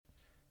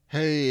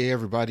Hey,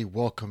 everybody,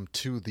 welcome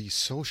to the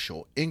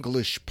Social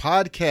English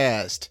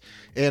Podcast.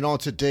 And on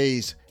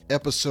today's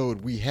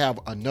episode, we have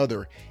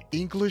another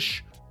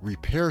English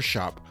repair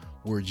shop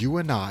where you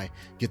and I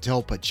get to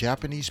help a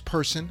Japanese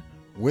person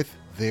with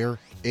their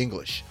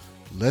English.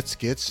 Let's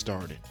get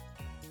started.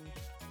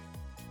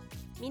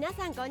 皆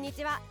さんこんに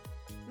ちは。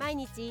毎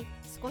日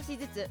少し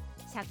ずつ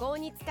社交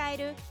に使え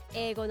る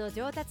英語の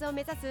上達を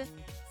目指す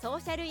ソ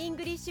ーシャルイン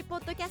グリッシュポ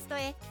ッドキャスト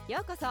へ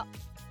ようこそ。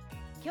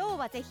今日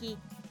はぜひ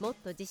もっ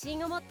と自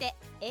信を持って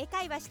英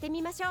会話して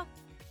みましょう。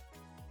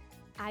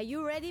Are you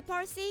ready,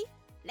 Percy?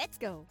 Let's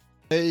go.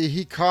 Hey,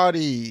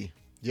 Hikari.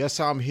 Yes,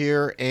 I'm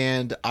here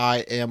and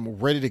I am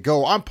ready to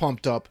go. I'm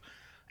pumped up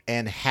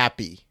and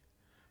happy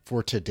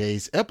for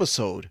today's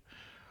episode.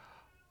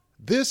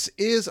 This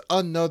is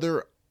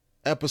another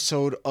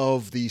episode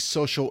of the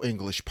Social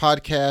English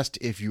Podcast.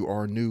 If you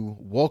are new,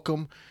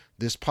 welcome.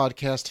 This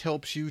podcast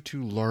helps you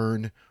to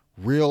learn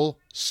real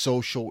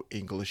social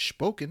English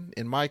spoken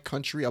in my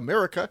country,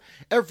 America,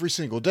 every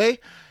single day.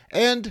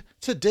 And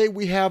today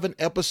we have an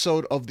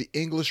episode of the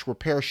English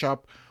Repair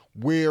Shop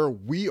where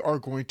we are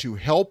going to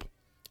help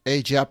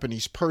a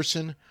Japanese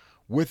person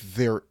with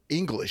their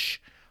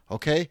English.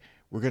 Okay?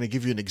 We're going to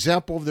give you an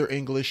example of their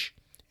English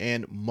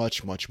and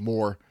much, much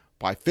more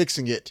by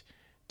fixing it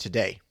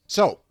today.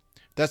 So,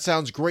 that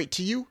sounds great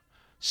to you?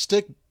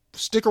 Stick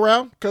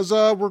around because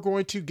we're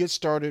going to get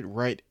started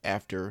right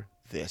after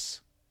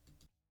this.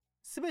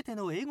 すべて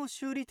の英語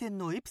修理店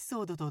のエピ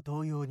ソードと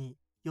同様に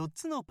4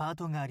つのパー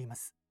トがありま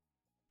す。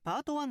パ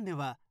ート1で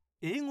は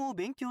英語を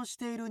勉強し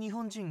ている日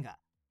本人が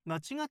間違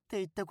って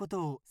言ったこ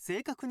とを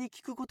正確に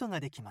聞くことが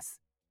できま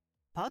す。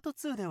パート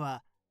2で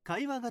は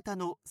会話型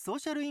のソー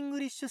シャルイング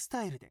リッシュス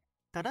タイルで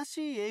正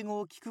しい英語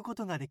を聞くこ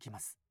とができま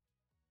す。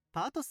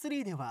パート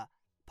3では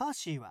パー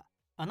シーは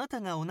あな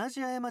たが同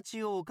じ過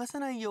ちを犯さ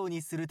ないよう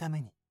にするた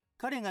めに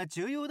彼が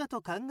重要だ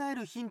と考え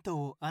るヒント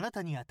をあな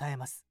たに与え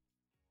ます。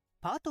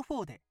パート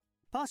4で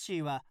パーシ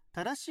ーは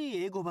正し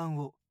い英語版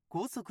を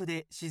高速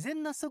で自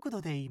然な速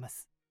度で言いま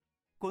す。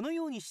この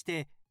ようにし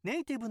てネ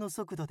イティブの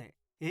速度で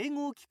英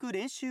語を聞く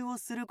練習を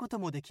すること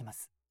もできま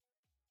す。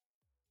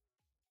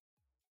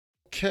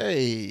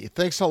Okay,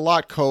 thanks a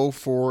lot, Ko,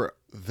 for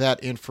that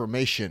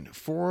information.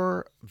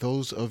 For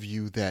those of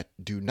you that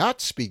do not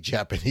speak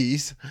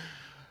Japanese,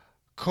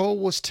 Ko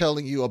was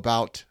telling you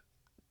about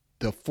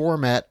the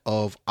format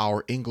of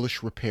our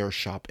English Repair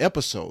Shop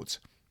episodes.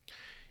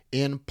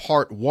 In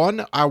part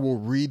 1, I will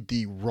read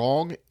the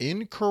wrong,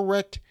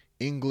 incorrect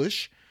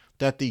English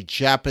that the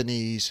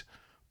Japanese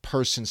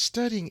person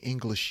studying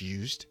English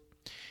used.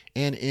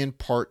 And in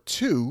part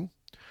 2,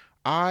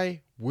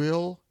 I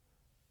will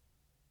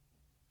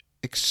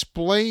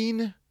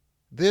explain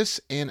this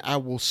and I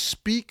will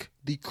speak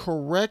the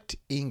correct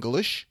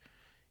English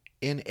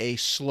in a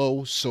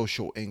slow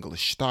social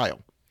English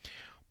style.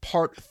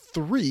 Part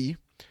 3,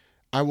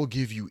 I will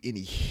give you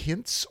any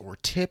hints or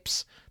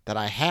tips that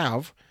I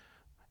have.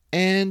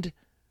 And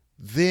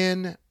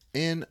then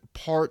in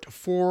part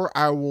 4,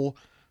 I will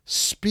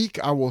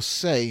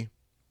say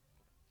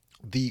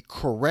the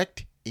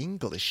correct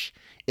English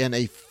in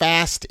a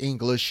fast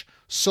English,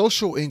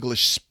 social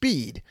English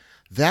speed.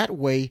 That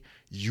way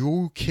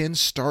you can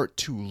start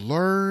to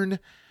learn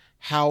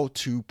how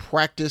to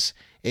practice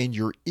and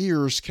your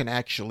ears can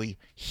actually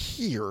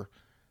hear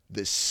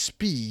the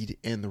speed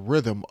and the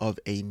rhythm of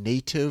a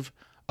native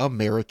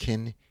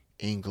American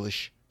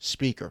English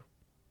speaker.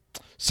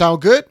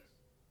 Sound good?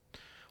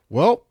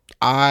 Well,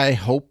 I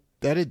hope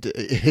that it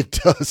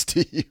does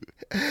to you.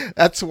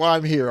 That's why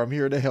I'm here. I'm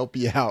here to help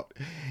you out.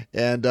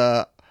 And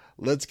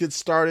let's get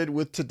started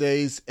with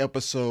today's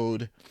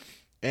episode.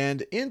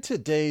 And in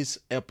today's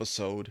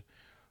episode,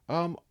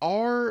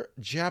 our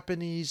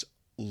Japanese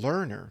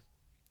learner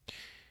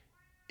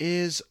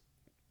is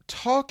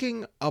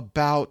talking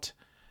about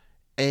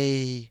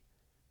a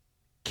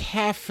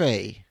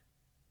cafe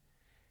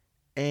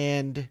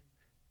and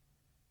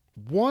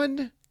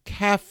one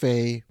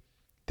cafe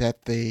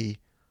that they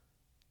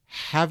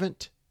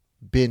haven't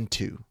been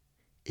to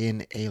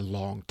in a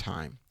long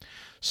time.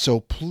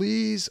 So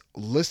please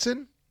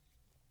listen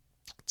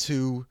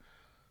to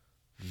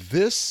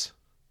this.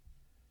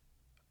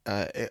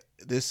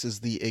 This is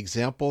the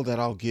example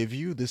that I'll give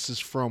you. This is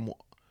from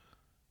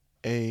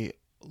a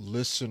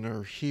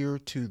listener here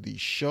to the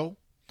show.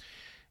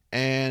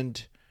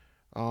 And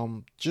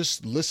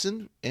just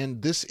listen.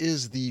 And this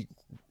is the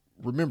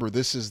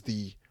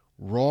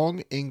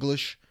wrong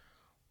English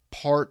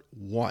part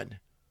 1.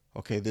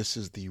 Okay, this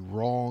is the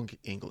wrong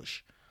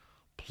English.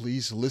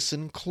 Please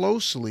listen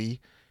closely.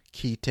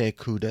 Kite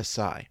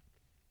kudasai.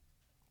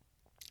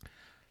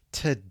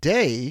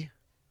 Today,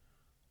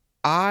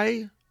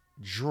 I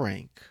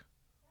drank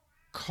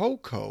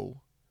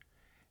cocoa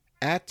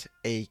at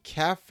a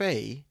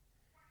cafe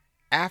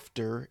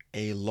after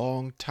a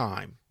long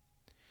time.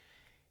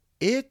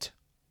 It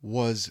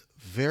was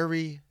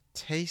very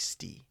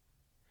tasty.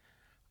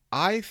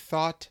 I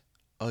thought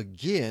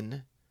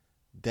again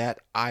that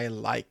I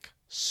like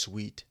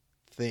sweet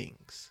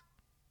things.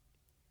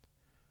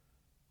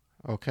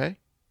 Okay?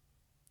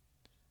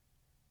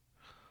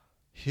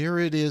 Here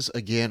it is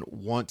again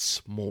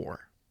once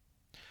more.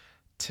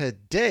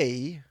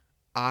 Today,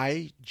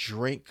 I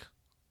drank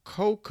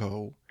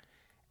cocoa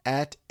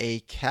at a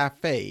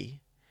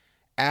cafe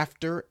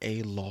after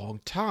a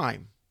long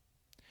time.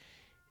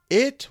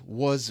 It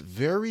was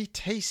very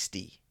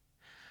tasty.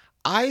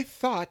 I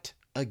thought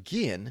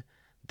again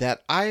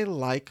that I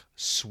like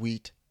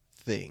sweet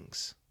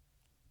things.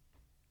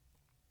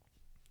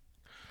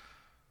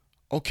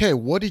 Okay,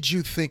 what did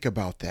you think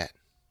about that?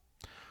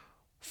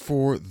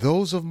 For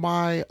those of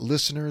my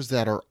listeners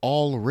that are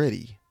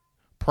already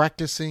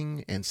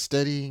practicing and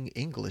studying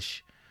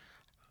English,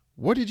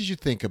 what did you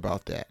think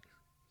about that?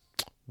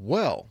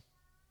 Well,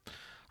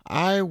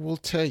 I will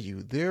tell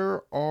you,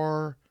 there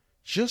are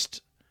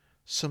just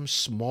some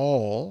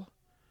small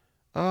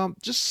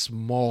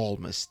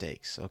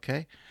mistakes,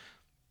 okay?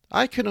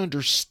 I can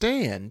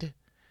understand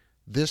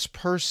this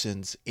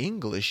person's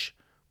English,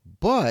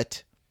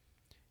 but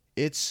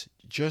it's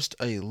just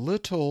a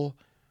little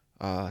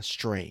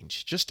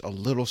strange, just a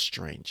little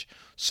strange.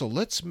 So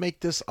let's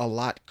make this a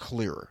lot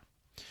clearer.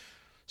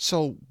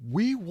 So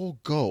we will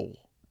go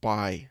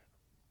by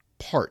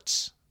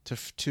parts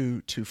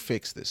to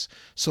fix this.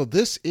 So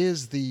this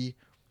is the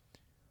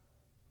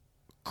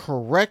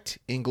correct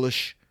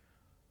English.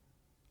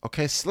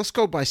 Okay, so let's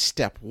go by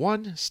step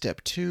 1,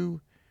 step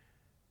 2,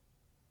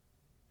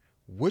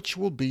 which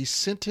will be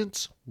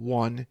sentence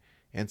 1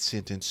 and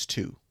sentence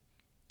 2.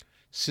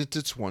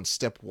 Sentence 1,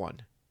 step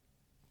 1.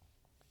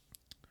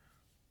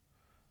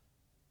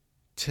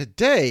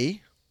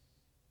 Today,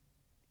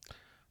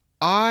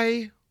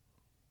 I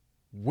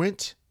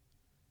went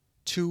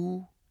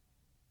to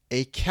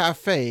a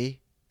cafe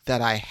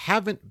that I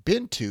haven't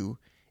been to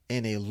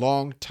in a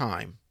long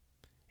time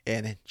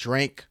and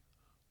drank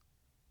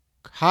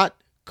hot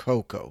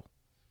cocoa.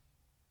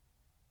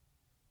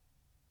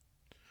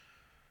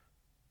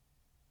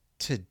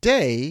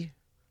 Today,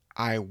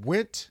 I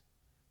went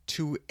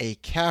to a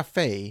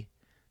cafe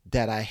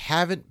that I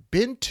haven't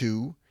been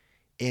to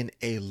in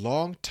a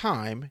long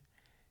time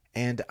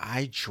and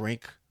I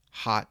drank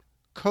hot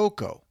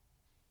cocoa.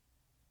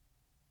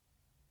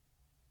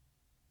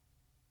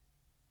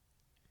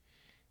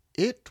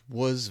 It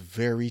was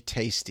very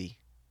tasty.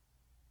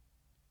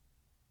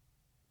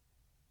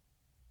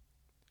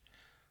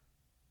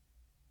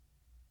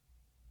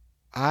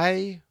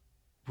 I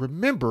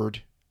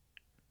remembered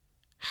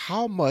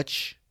how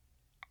much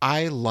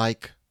I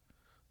like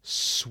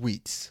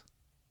sweets.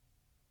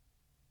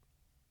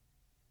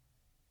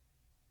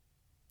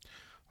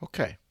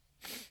 Okay.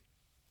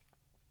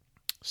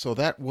 So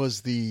that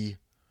was the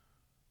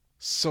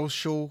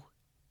social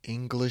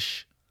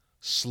English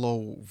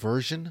slow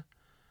version.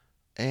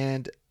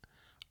 And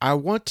I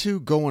want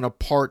to go in a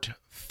part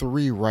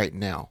 3 right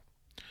now.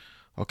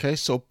 Okay,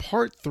 so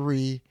part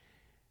 3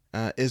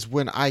 is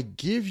when I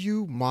give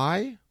you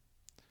my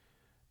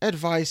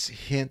advice,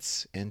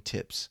 hints, and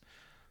tips.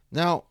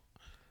 Now,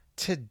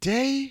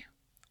 today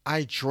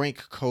I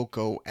drank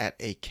cocoa at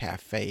a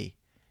cafe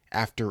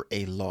after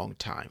a long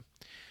time.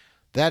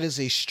 That is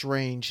a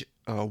strange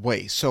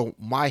way. So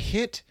my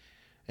hint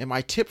and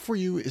my tip for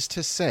you is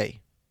to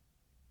say,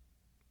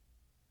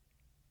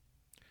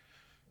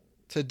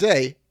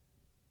 today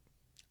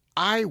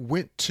I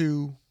went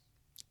to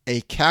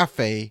a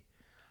cafe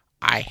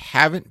I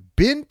haven't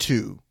been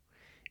to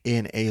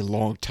in a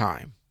long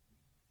time.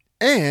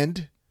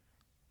 And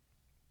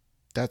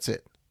that's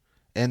it.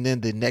 And then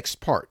the next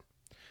part.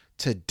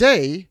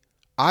 Today,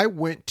 I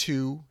went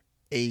to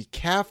a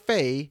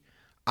cafe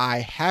I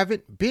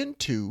haven't been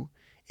to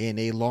in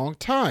a long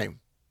time.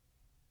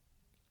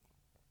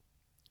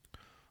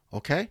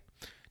 Okay?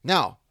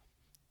 Now,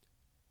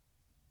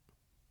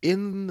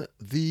 in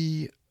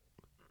the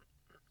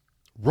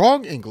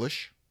wrong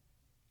English,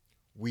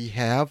 we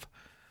have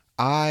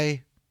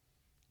I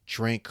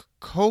drank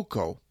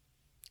cocoa,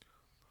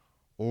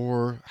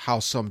 or how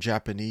some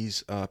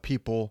Japanese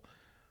people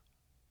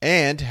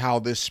and how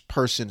this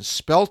person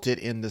spelt it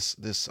in this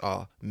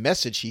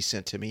message he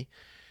sent to me.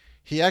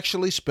 He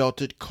actually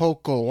spelt it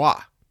cocoa.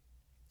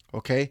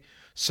 Okay,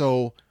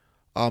 so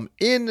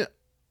in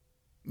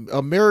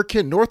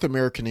North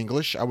American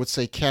English, I would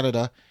say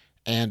Canada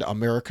and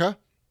America,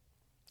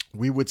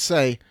 we would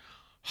say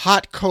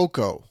hot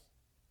cocoa,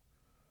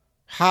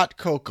 not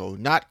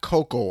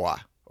cocoa,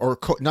 or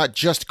not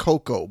just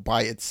cocoa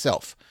by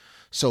itself.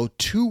 So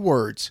 2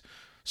 words.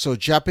 So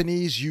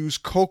Japanese use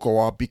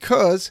cocoa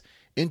because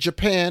in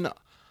Japan,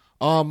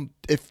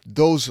 if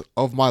those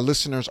of my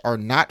listeners are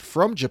not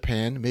from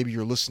Japan, maybe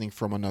you're listening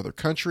from another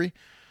country,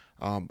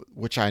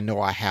 which I know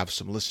I have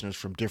some listeners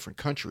from different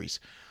countries.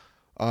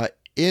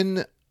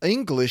 In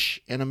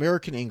English, in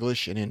American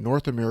English, and in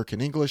North American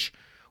English,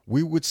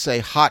 we would say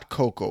hot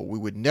cocoa. We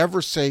would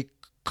never say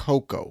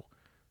cocoa.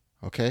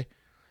 Okay?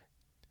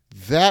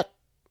 That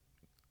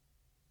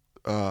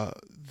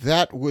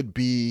would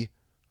be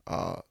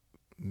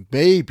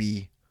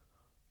maybe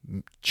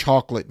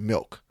chocolate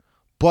milk.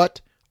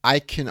 But I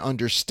can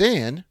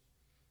understand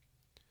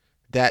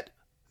that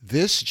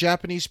this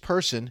Japanese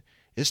person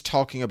is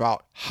talking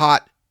about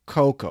hot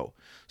cocoa.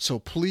 So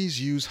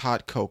please use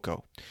hot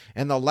cocoa.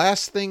 And the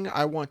last thing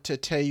I want to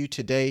tell you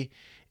today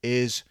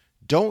is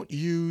don't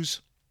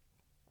use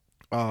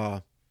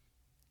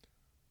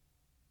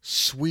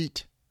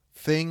sweet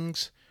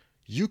things.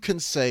 You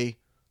can say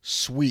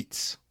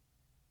sweets,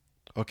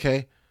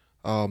 okay?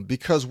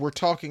 Because we're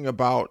talking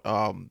about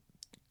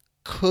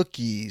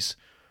cookies,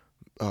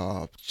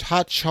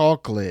 hot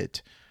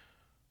chocolate,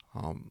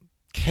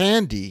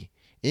 candy,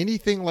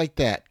 anything like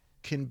that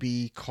can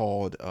be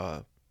called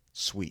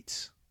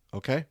sweets,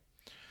 okay?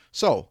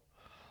 So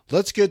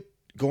let's get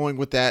going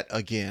with that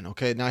again,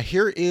 okay? Now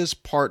here is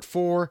part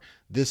 4.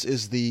 This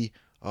is the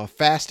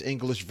fast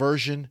English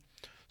version,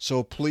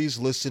 so please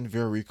listen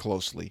very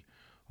closely,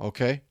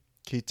 okay?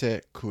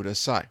 Kite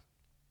kudasai.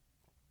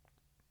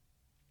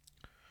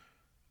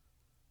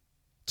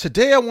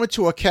 Today I went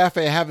to a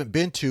cafe I haven't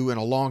been to in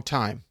a long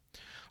time.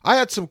 I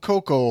had some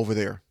cocoa over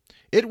there.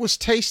 It was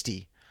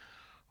tasty.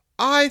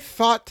 I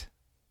thought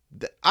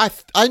that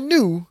I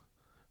knew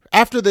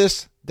after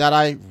this that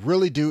I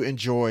really do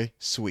enjoy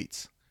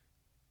sweets.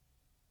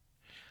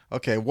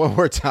 Okay, one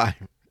more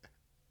time.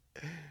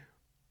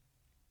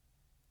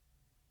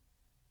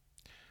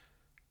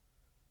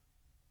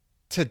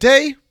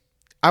 Today,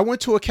 I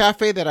went to a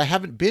cafe that I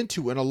haven't been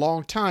to in a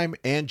long time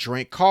and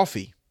drank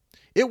coffee.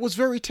 It was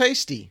very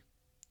tasty.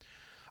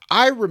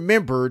 I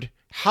remembered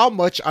how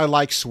much I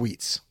like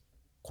sweets.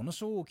 この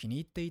賞を気に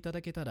入っていた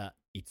だけたら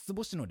5つ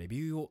星のレ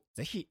ビューを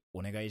ぜひ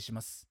お願いし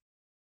ます。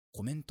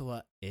コメント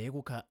は英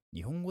語か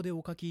日本語で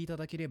お書きいた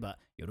だければ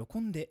喜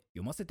んで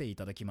読ませてい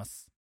ただきま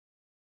す。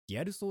リ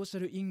アルソーシャ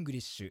ルイングリ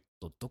ッシ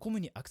ュ .com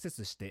にアクセ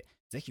スして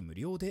ぜひ無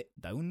料で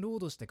ダウンロー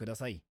ドしてくだ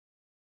さい。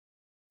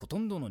ほと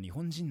んどの日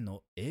本人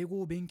の英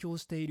語を勉強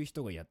している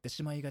人がやって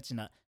しまいがち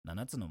な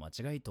7つの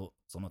間違いと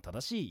その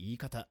正しい言い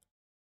方。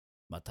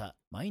また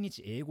毎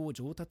日英語を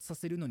上達さ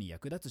せるのに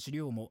役立つ資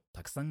料も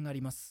たくさんあ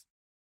ります。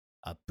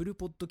Apple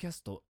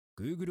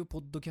Podcast、Google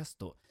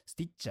Podcast、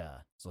Stitcher、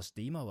そし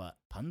て今は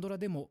パンドラ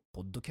でも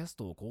ポッドキャス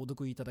トを購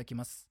読いただけ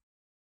ます。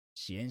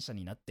支援者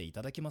になってい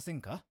ただけませ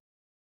んか？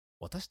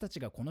私た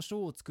ちがこの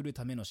賞を作る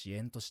ための支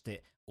援とし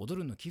て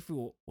$5の寄付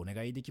をお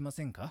願いできま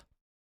せんか？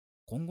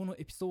今後の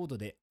エピソード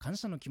で感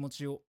謝の気持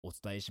ちをお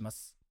伝えしま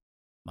す。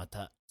ま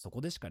た、そ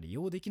こでしか利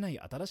用できない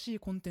新しい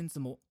コンテンツ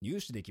も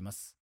入手できま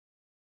す。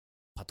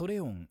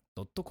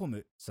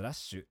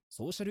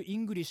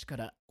patreon.com/socialenglish か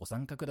らご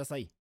参加くださ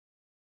い。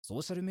ソ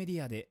ーシャルメデ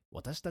ィアで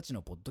私たち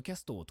のポッドキャ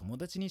ストを友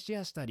達にシェ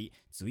アしたり、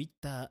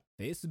Twitter、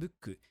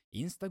Facebook、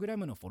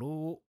Instagram のフォロー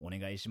をお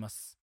願いしま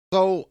す。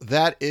So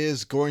that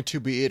is going to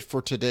be it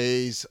for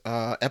today's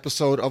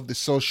episode of the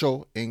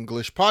Social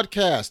English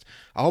Podcast.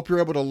 I hope you're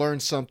able to learn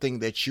something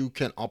that you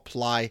can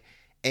apply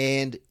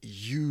and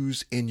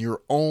use in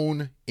your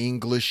own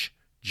English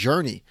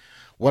journey.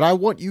 What I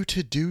want you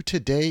to do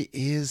today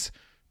is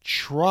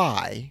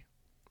try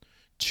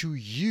to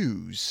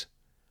use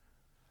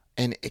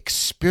an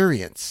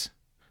experience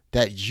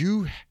that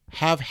you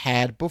have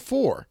had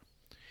before.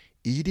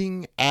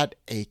 Eating at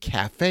a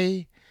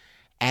cafe,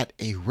 at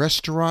a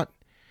restaurant,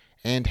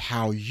 and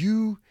how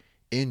you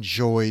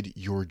enjoyed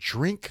your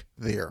drink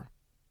there.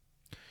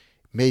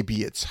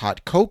 Maybe it's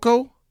hot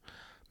cocoa,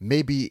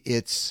 maybe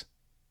it's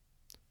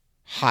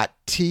hot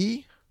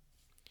tea,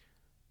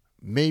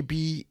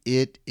 maybe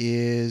it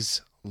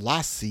is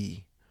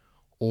lassi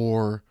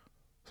or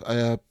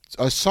a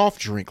soft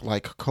drink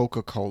like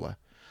Coca-Cola.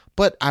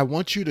 But I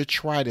want you to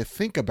try to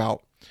think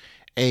about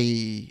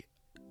a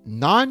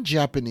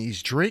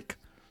non-Japanese drink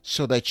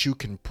so that you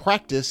can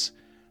practice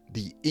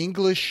the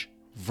English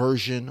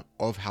version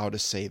of how to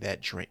say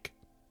that drink.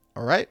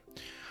 All right?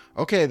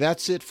 Okay,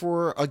 that's it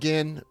for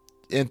again.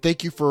 And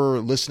thank you for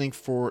listening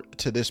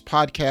to this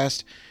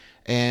podcast.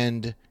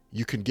 And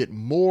you can get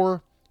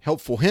more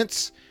helpful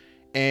hints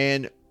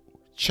and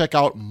check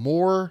out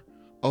more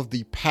of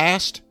the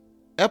past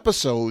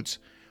episodes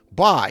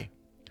by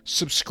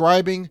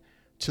subscribing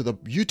to the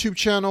YouTube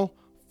channel,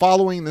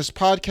 following this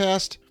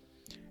podcast,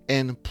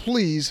 and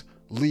please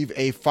leave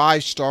a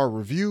 5-star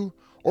review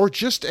or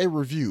just a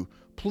review.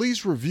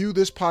 Please review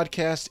this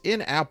podcast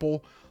in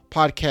Apple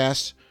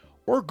Podcasts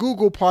or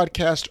Google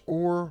Podcasts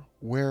or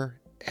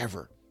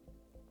wherever.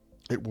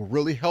 It will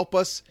really help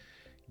us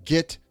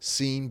get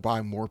seen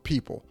by more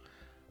people.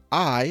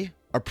 I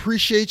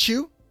appreciate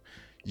you.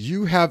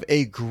 You have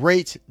a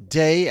great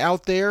day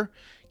out there.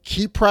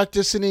 Keep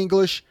practicing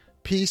English.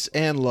 Peace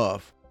and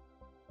love.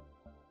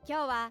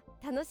 今日は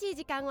楽しい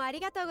時間をあり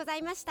がとうござ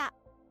いました。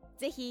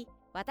ぜひ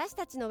私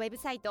たちのウェブ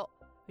サイト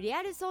リ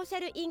アルソーシャ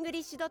ルイングリ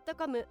ッシュ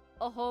 .com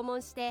を訪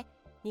問して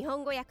日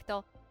本語訳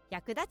と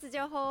役立つ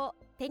情報を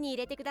手に入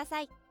れてくださ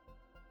い。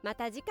ま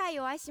た次回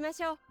お会いしま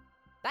しょう。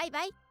バイ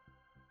バイ。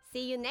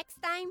See you next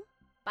time.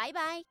 Bye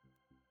bye.